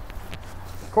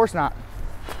 Of course not.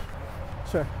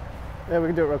 Sure. Yeah, we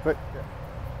can do it real quick.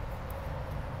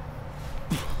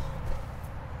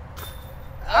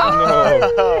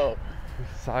 Oh.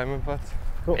 Simon putts.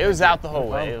 Cool. It was out the whole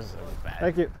way. It was bad.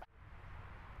 Thank you.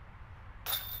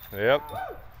 Yep.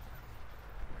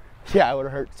 Yeah, it would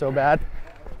have hurt so bad.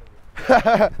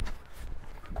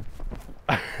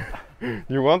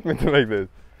 You want me to make this?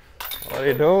 What are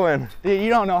you doing? Dude, you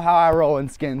don't know how I roll in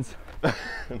skins.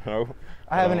 No.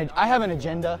 I have an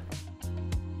agenda.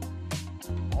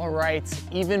 All right,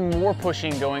 even more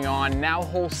pushing going on. Now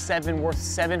hole 7 worth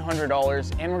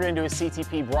 $700, and we're gonna do a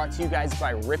CTP brought to you guys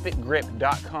by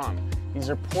RipitGrip.com. These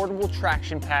are portable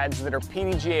traction pads that are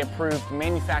PDGA approved,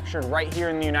 manufactured right here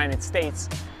in the United States,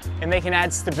 and they can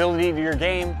add stability to your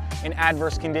game in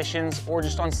adverse conditions or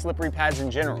just on slippery pads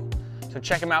in general. So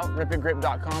check them out,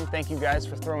 RipitGrip.com. Thank you guys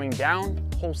for throwing down.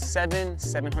 Hole 7,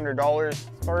 $700,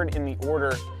 third in the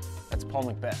order. That's Paul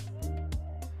McBeth.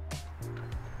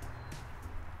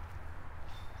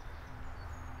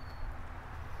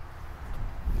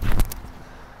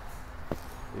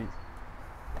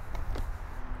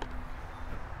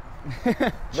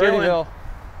 Birdieville.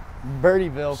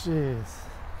 Birdieville. Jeez.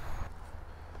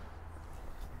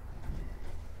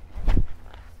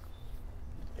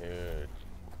 Dude,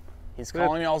 he's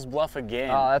calling y'all's bluff again.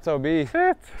 Oh, that's OB.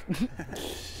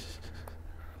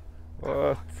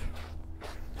 What?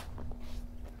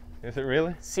 Is it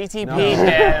really? CTP,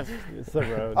 Kev. It's the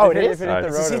road. Oh, it is? If it hit the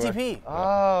It's a road, CTP.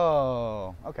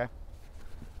 Oh, okay.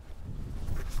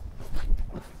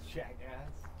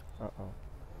 Uh-oh.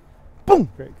 Boom!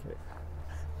 Great kick.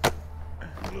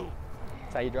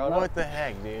 That's how you draw it What up. the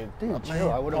heck, dude? Dude,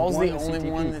 chill. I would have Paul's won the only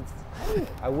CTP. one that's...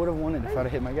 I would have won it if I'd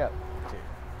have hit my gap.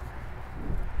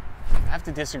 I have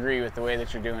to disagree with the way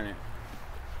that you're doing it.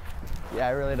 Yeah,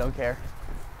 I really don't care.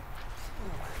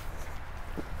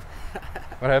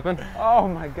 What happened? Oh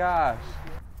my gosh.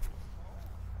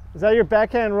 Is that your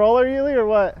backhand roller, Yuli, or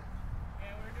what?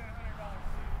 Yeah, we were doing $100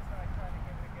 too, so I tried to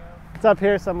give it a go. It's up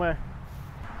here somewhere.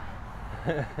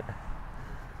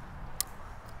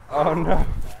 Oh no.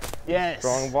 Yes.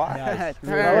 Strong block. Nice.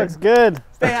 That looks good.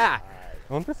 Stay high.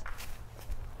 Want this?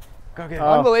 Go get it.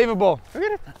 Oh. Unbelievable.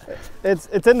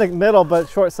 It's in the middle, but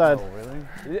short side.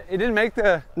 Really? It didn't make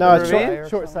the. No, the it's ravine?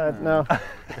 short side. No.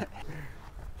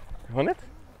 You want it?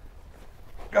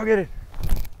 Go get it.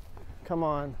 Come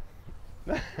on.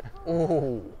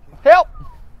 Ooh. Help!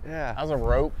 Yeah. That was a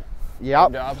rope. Yep.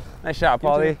 Good job. Nice shot,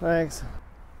 Paulie. Thanks.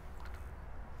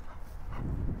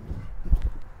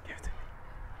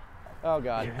 Oh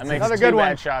God. That makes Another two good bad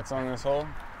one. shots on this hole.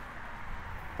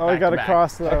 Oh, we Back got to to back.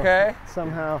 cross though. Okay.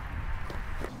 Somehow.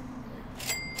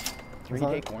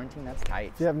 3-day quarantine, that's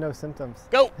tight. If you have no symptoms,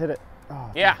 Go. hit it.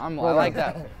 Oh, Yeah. I like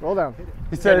that. roll down.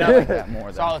 He said, I like that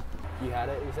more though. Solid. You had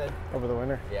it, you said? Over the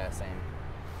winter. Yeah, same.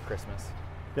 Christmas.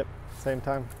 Yep. Same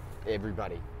time.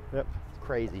 Everybody. Yep. It's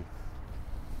crazy.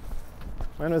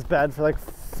 Mine was bad for like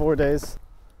 4 days.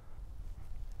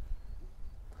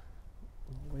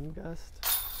 Wind gust.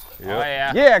 Oh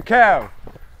yeah. yeah, Kev.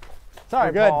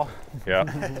 Sorry, good. Paul. Yeah.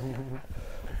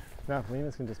 Now,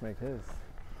 Liinus can just make his.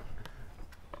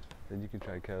 Then you can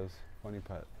try Kev's funny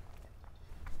putt.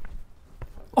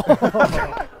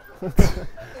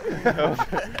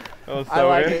 I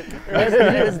like it.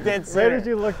 It was dead Where center. did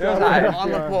you look was down? high.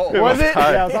 On the pole. Was it?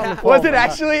 Yeah, it was on the pole. Was it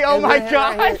actually? Oh my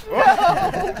God.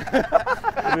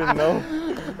 I didn't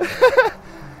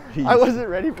know. I wasn't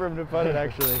ready for him to putt it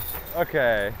actually.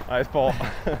 Okay. Nice ball.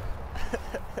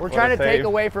 We're trying to take save.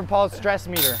 away from Paul's stress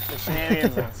meter. The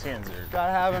shenanigans on skins are.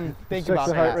 Gotta have him think Check about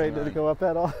the heart that. rate. Did it go up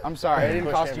at all? I'm sorry, it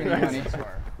didn't cost you any money.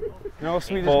 No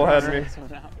Swedish Paul has corner.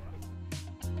 me.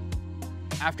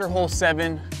 After hole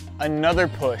 7, another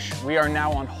push. We are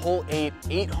now on hole 8,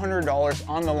 $800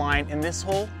 on the line, and this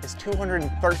hole is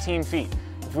 213 feet.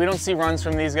 If we don't see runs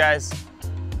from these guys,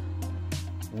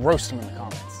 roast them in the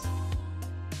comments.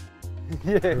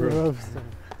 Yeah. Roasting.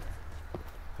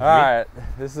 All right.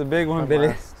 This is a big one, Billy.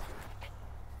 Last.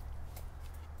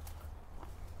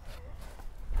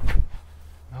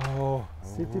 Oh.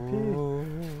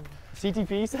 CTP.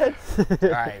 CTP you said? All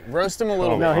right, roast him a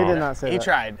little No, bit. he did not say He that.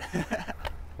 tried.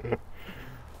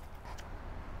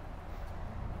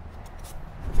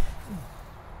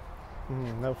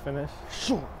 No finish.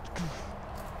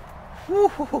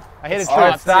 I hit a Oh,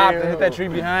 trip. Stop. too. Hit that tree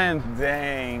behind.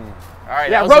 Dang. All right,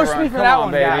 Yeah, that was roast a me run. for Come that on,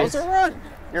 one, baby. guys. That was a run.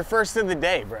 Your first of the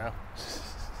day, bro.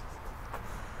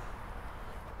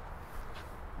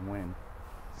 Win.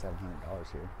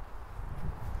 $700 here.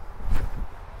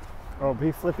 Oh,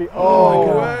 be flippy.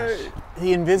 Oh, Oh, way.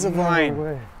 The Invisalign. no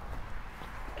way.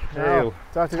 Kale.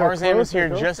 Dr. Tarzan was here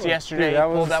just yesterday. Dude, that He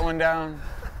pulled was- that one down.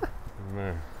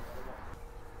 Man.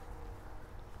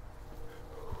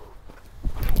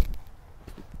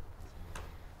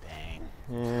 Dang.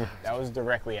 That was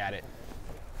directly at it.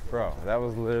 Bro, that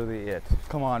was literally it.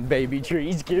 Come on, baby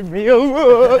trees, give me a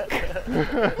look.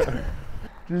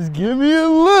 Just give me a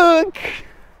look.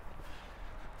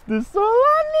 This is all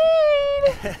I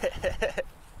need.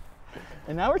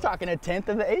 And now we're talking a 10th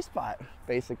of the A spot,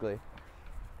 basically.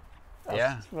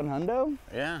 Yeah, That's fun hundo.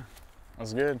 yeah. That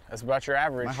was good. That's about your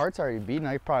average. My heart's already beating.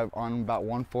 I'm probably on about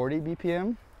 140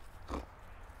 BPM.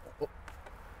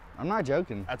 I'm not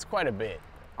joking. That's quite a bit.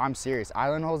 I'm serious.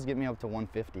 Island holes get me up to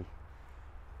 150.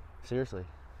 Seriously.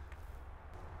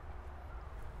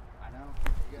 I know.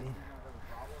 You guys think I have a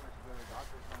problem? I should go to the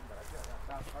doctor or something, but I feel like that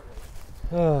fast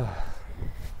heart rate.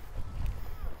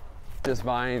 Just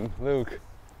fine, Luke.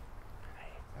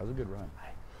 That was a good run.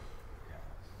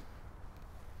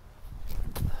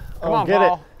 Come Oh, on, get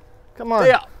Paul. it. Come on.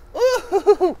 Yeah.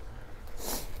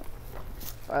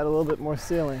 I had a little bit more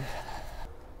ceiling.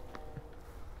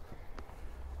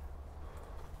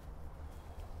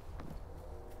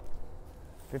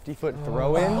 $50-foot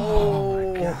throw in.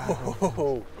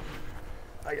 Oh.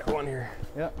 I got one here.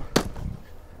 Yep.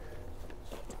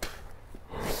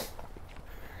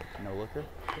 No looker.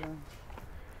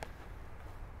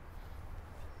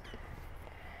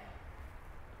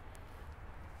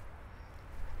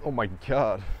 Oh my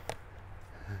God.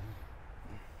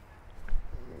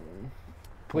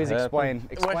 Please What explain.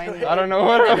 Explain. I don't know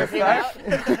what I was Came out.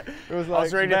 It was I was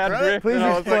like ready to bad throw it. grip, Please and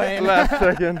I was like, explain. last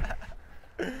second.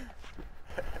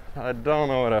 I don't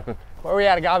know what happened. Where are we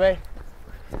at, Agave?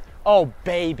 Oh,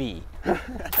 baby.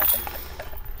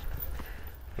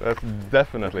 That's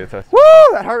definitely a test. Woo!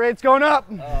 That heart rate's going up.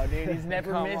 Oh, dude, he's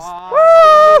never missed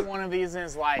on. one of these in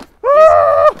his life.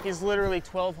 He's literally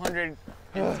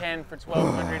 1,210 for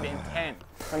 1,210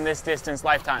 from this distance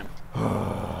lifetime.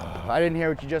 I didn't hear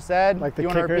what you just said. Like the you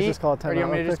want to kickers, repeat, just call it or do you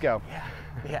want me to timeout just go?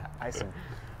 Yeah, icing.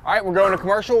 All right, we're going to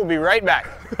commercial. We'll be right back.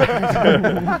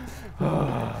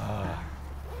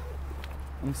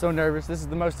 I'm so nervous. This is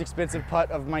the most expensive putt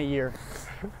of my year.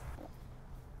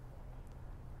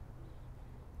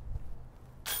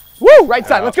 Woo! Right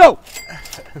side. Let's go.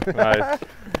 Nice.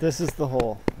 This is the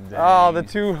hole. Oh, the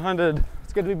 200.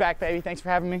 It's good to be back, baby. Thanks for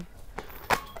having me.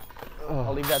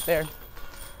 I'll leave that there.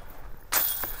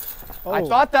 Oh. I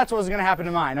thought that's what was going to happen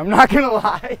to mine. I'm not going to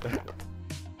lie.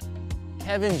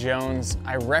 Kevin Jones,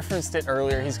 I referenced it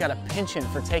earlier. He's got a penchant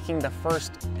for taking the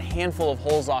first handful of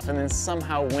holes off and then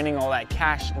somehow winning all that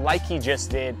cash like he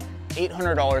just did.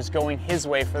 $800 going his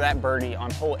way for that birdie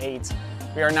on hole 8.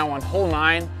 We are now on hole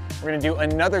 9. We're gonna do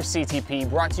another CTP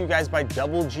brought to you guys by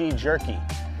Double G Jerky.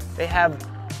 They have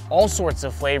all sorts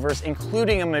of flavors,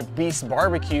 including a McBeth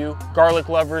barbecue, garlic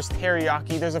lovers,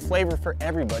 teriyaki. There's a flavor for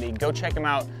everybody. Go check them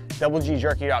out,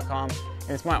 doublegjerky.com. And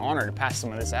it's my honor to pass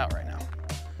some of this out right now.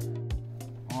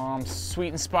 Sweet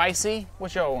and spicy,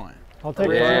 what y'all want? I'll take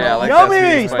Yeah, I like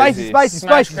Yummy! that sweet Spicy.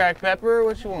 Smash cracked pepper,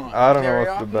 what you want? I don't know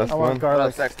what's the Teriyaki? best I want one.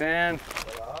 garlic. Stand.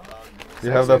 You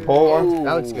have that pole one?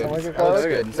 That looks good. Like a That looks garlic?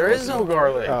 good. There is no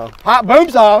garlic. Oh, Hot boom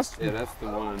sauce. Yeah, that's the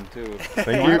one too.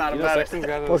 Thank you. Not about it.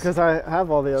 well, because I have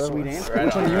all the other Sweet ones. and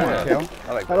which one do you want, Cale?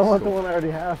 I like I don't want the one I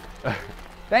already have.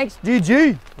 Thanks,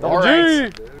 GG. All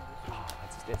right.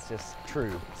 It's just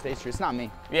true. Stays true. It's not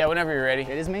me. Yeah, whenever you're ready.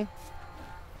 It is me.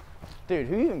 Dude,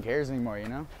 who even cares anymore, you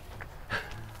know?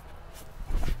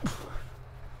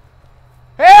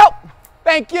 Help!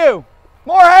 Thank you.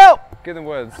 More help. Get in the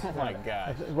woods. Oh my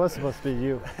gosh. It was supposed to be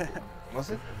you. Was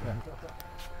it?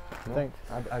 I think.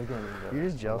 You're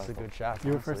just jealous of good shots.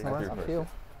 You were first and last.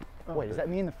 Wait, is that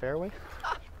me in the fairway?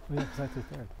 Yeah, exactly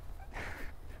third.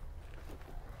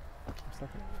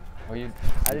 Oh, you,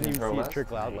 I didn't even see it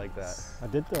trickle out like that. I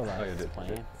did throw that. oh, you did.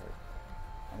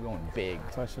 I'm going big.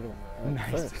 So I should have went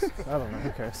first. I don't know. Who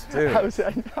cares? Dude, I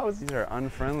was, these are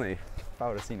unfriendly. if I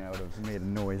would have seen it, I would have made a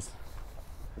noise.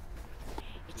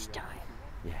 It's time.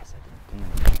 Yes, I did.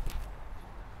 Damn.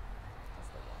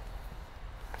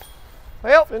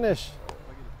 Well, Finish.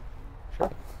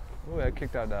 Ooh, I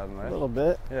kicked out down A the little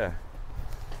bit. Yeah.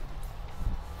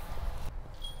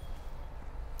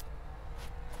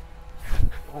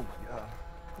 Oh my god.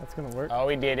 That's gonna work. Oh,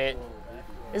 we did it.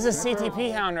 This is a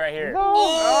CTP hound right here.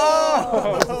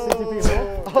 oh,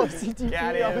 CTP.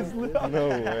 Got I him. was li- No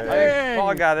way. Hey,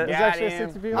 Paul got it. Yeah. It's actually a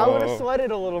him. 60 I would have Whoa.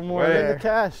 sweated a little more Wait. I'm in the there.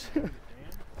 cash.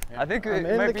 I think I'm it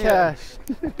in might the be cash.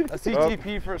 a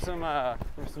CTP for some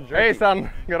jerky. Hey son,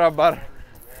 grabbar.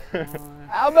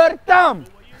 Albertam.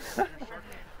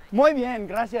 Muy bien,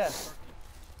 gracias.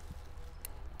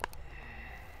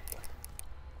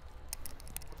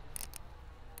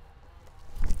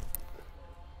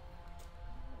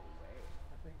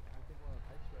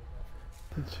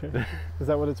 Is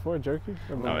that what it's for? Jerky?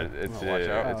 Or No, what? it's watch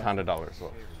out. it's $100.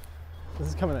 Well, This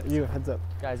is coming at you. Heads up.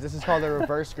 Guys, this is called a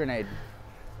reverse grenade.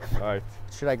 right.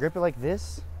 Should I grip it like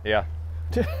this? Yeah.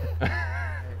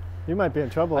 You might be in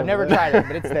trouble. I've over never there. tried it,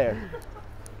 but it's there.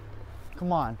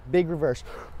 Come on, big reverse.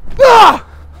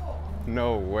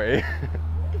 No way.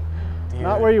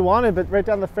 Not where you wanted, but right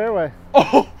down the fairway.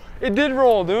 Oh, it did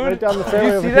roll, dude. Right down the Did fairway.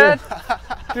 you over see here.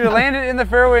 that? Dude, it landed in the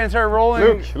fairway and started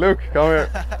rolling. Luke, come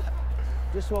here.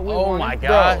 Just what we Oh wanted. my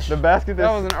gosh. The basket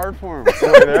That is was an art form.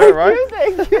 over there, right?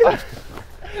 Thank you.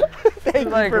 Thank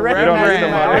you Like for red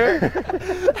recognizing ring.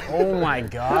 that. Oh my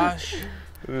gosh.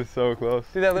 This is so close.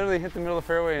 Dude, that literally hit the middle of the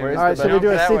fairway. And Where's All right, the should we do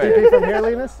a that way. CTP from here,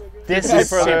 Linus? This Hey, is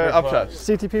for the super upshot. close.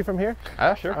 CTP from here?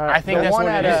 Ah, sure. All right. I think The that's one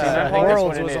what at it is. I think that's Worlds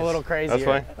what it was a is. little crazier. That's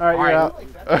fine. All right, All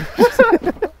you're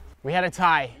right. out. We had a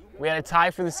tie. We had a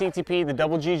tie for the CTP, the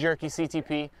Double G Jerky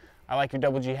CTP. I like your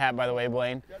Double G hat, by the way,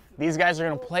 Blaine. These guys are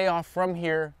going to play off from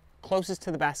here. Closest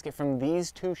to the basket from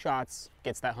these two shots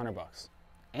gets that $100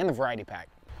 and the variety pack.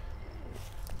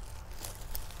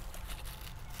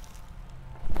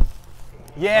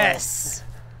 Yes!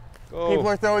 Go. People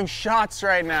are throwing shots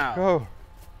right now. Go.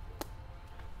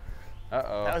 That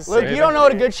Uh-oh. was Look, sick. you don't know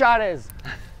what a good shot is.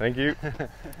 Thank you.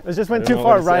 It just went I too don't know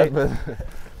far what I right. said, but-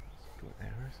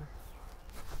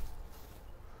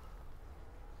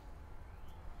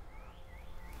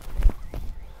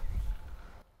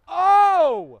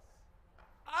 Oh!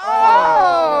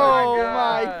 Oh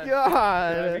my God.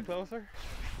 God. Can I be closer?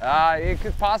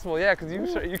 It's possible, yeah, because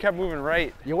you kept moving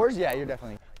right. Yours? Yeah, you're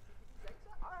definitely.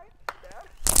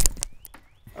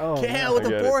 Oh, Cale man. with I the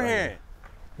get it, I forehand.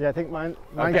 Yeah, I think mine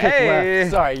Okay. kicked left. Hey.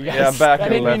 Sorry, you guys. Yeah, back I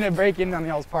and didn't mean left. to break in on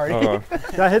y'all's party.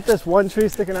 Did I hit this one tree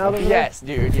sticking out of there? Yes,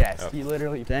 dude, yes. You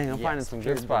literally. Dang, I'm yes, finding some good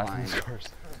cured the spots. line.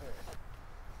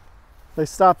 They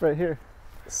stopped right here.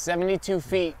 72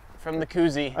 feet from the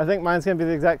koozie. I think mine's going to be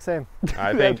the exact same.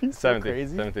 I That'd think be so 70.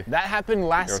 crazy. 70. That happened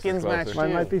last Yours is skins match closer. too.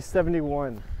 Mine might be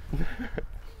 71. You're going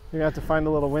to have to find a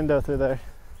little window through there.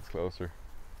 It's closer.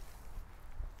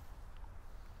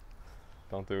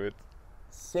 Don't do it.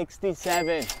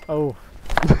 67. Oh, All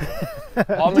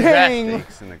McBeth. Dang.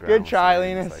 Stakes in the Good ground, try, so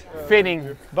Linus. it's like-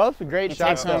 Fitting. Both great He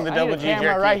shots. takes home the though. I need Double a G camera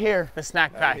Jerky. right here. The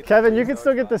snack pack. Kevin, you can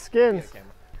still get the skins.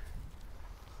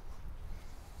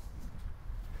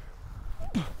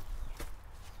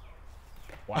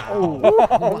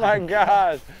 Oh my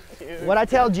God. What I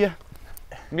told you.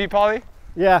 Me, Paulie?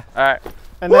 Yeah, All right.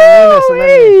 and then Linus, and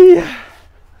then me.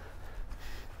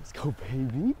 Let's go,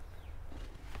 baby.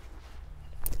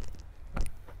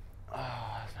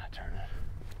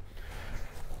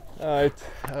 Alright,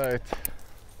 alright.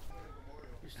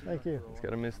 Thank you. Just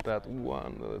gotta miss that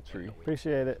one little tree.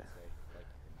 Appreciate it.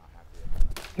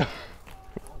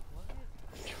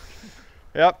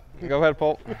 Yep, go ahead,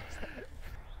 Paul.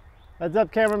 Heads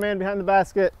up, cameraman behind the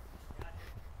basket.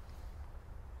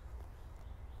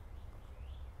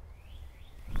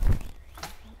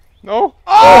 No!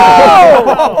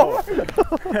 Oh!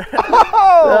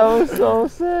 That was so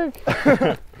sick.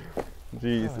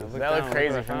 Jesus. That looked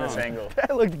crazy from this angle.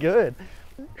 That looked good.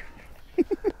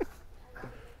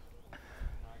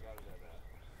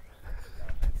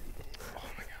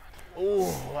 Ooh,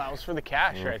 that was for the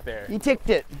cash right there. You ticked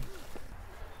it.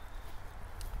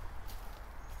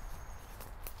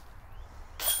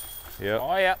 Yep.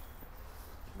 Oh, yeah.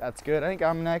 That's good. I think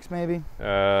I'm next, maybe.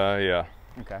 Yeah.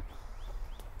 Okay.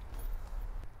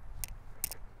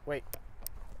 Wait.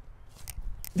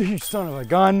 You son of a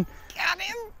gun. Got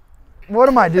him. What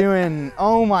am I doing?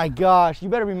 Oh my gosh. You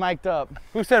better be mic'd up.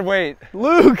 Who said wait?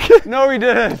 Luke. No, he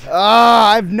didn't.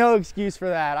 I have no excuse for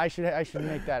that. I should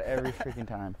make that every freaking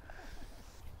time.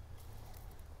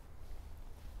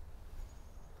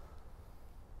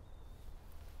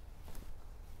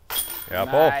 Yeah,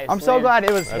 Paul. Nice, I'm so Lynn. glad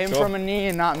it was Let's him go. from a knee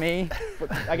and not me.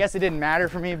 But I guess it didn't matter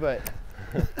for me, but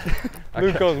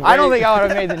Luke goes I don't wait. think I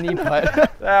would have made the knee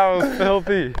putt That was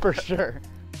filthy. for sure.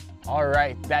 All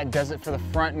right, that does it for the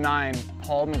front nine.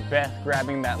 Paul McBeth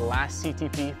grabbing that last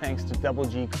CTP thanks to Double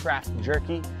G Craft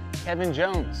Jerky. Kevin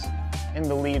Jones in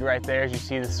the lead right there. As you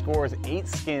see, the score is 8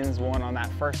 skins won on that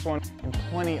first one and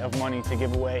plenty of money to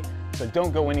give away. So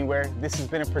don't go anywhere. This has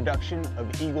been a production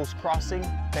of Eagles Crossing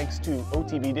thanks to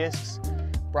OTB Discs,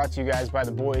 brought to you guys by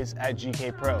the boys at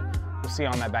GK Pro. We'll see you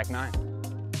on that back nine.